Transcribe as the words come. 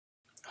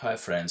Hi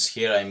friends,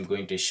 here I'm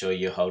going to show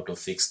you how to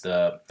fix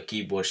the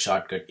keyboard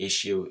shortcut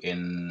issue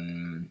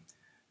in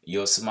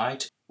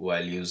Yosemite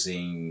while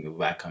using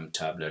Wacom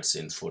tablets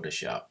in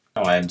Photoshop.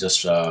 Now I'm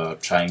just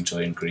trying to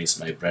increase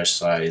my brush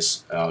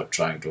size,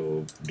 trying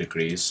to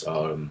decrease,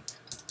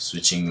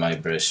 switching my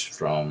brush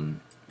from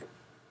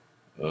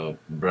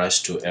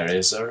brush to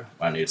eraser,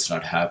 and it's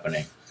not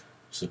happening.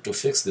 So to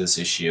fix this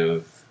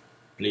issue,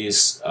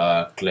 please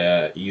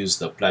use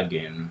the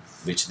plugin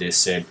which they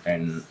said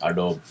in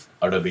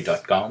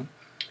adobe.com,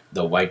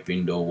 the white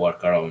window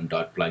workaround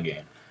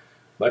plugin.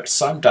 But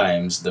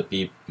sometimes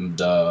I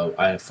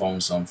have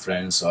found some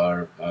friends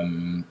are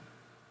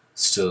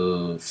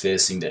still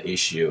facing the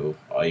issue,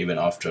 or even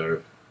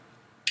after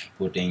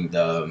putting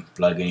the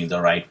plugin in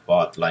the right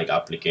path, like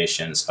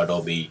applications,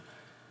 Adobe,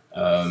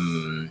 uh,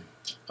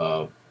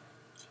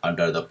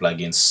 under the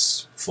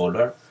plugins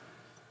folder.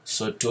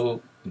 So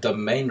to the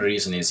main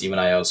reason is, even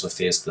I also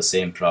faced the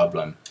same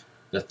problem.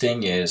 The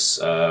thing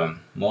is,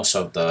 most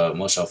of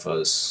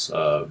us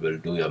will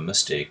do a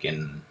mistake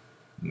in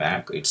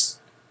Mac. It's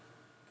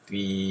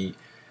we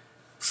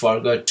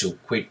forgot to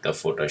quit the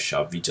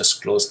Photoshop. We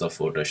just close the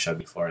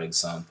Photoshop. For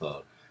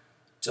example,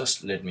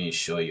 just let me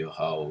show you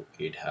how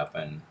it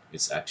happened.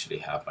 It's actually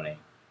happening.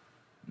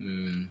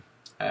 Mm,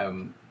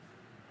 um,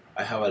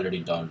 I have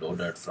already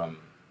downloaded from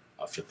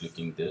after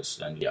clicking this,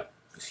 and yeah,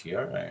 it's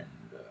here and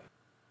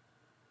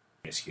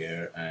is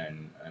here,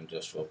 and I'm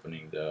just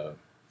opening the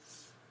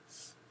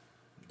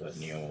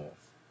new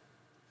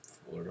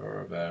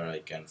folder where I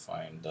can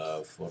find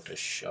the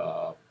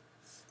Photoshop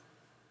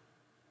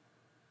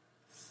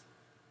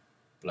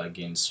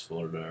plugins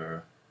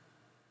folder.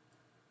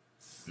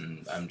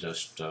 I'm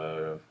just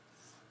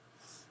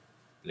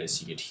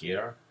placing it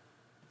here,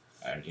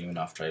 and even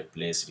after I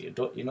place it, you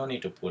don't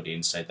need to put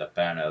inside the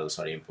panels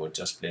or import,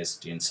 just place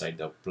it inside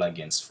the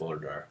plugins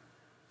folder.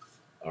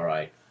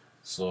 Alright,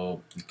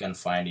 so you can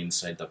find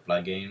inside the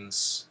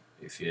plugins.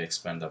 If you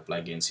expand the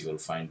plugins, you will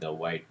find the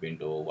white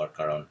window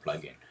workaround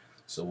plugin.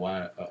 So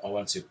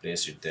once you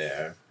place it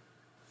there,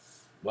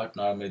 what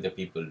normally the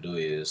people do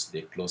is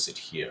they close it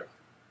here,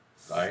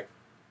 right?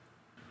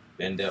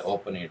 When they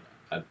open it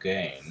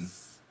again,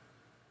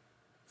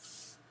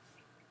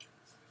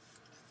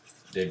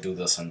 they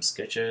do some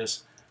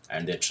sketches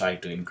and they try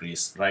to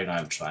increase. Right now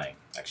I'm trying,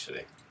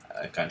 actually.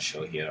 I can't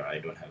show here, I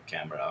don't have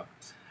camera.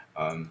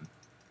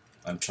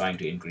 I'm trying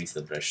to increase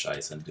the brush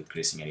size and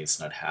decreasing, and it's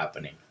not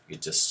happening.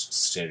 It just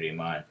stay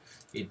remain.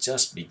 It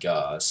just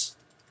because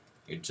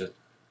it just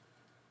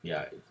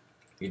yeah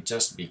it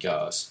just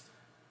because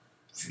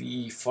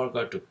we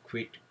forgot to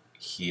quit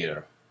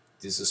here.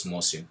 This is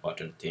most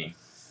important thing.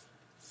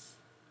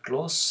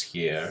 Close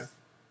here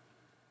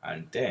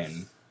and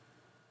then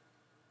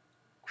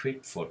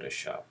quit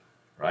Photoshop,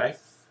 right?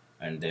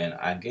 And then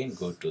again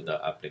go to the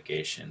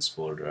applications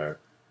folder,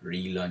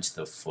 relaunch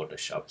the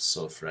Photoshop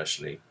so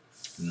freshly.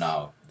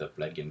 Now the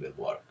plugin will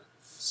work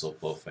so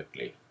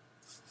perfectly.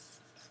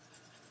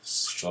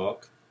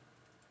 Stroke,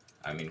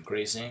 I'm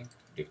increasing,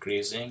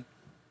 decreasing,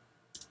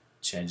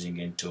 changing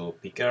into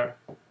picker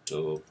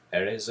to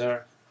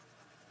eraser,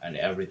 and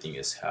everything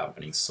is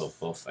happening so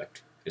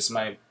perfect. It's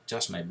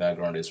just my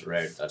background is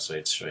red, that's why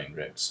it's showing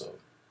red. So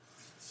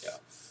yeah,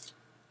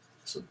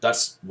 so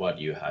that's what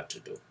you have to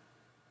do.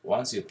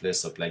 Once you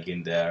place the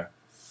plugin there,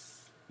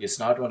 it's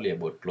not only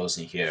about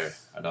closing here,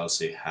 and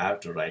also you have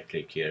to right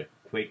click here,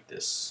 quit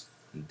this,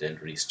 and then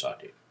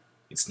restart it.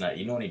 It's not,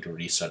 you don't need to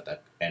restart the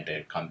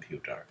entire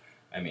computer,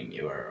 I mean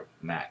your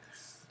Mac.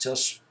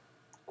 Just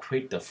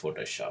quit the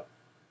Photoshop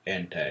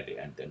entirely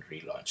and then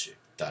relaunch it.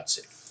 That's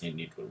it, and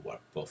it will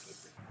work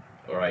perfectly.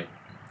 Alright,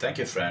 thank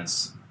you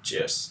friends,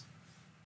 cheers.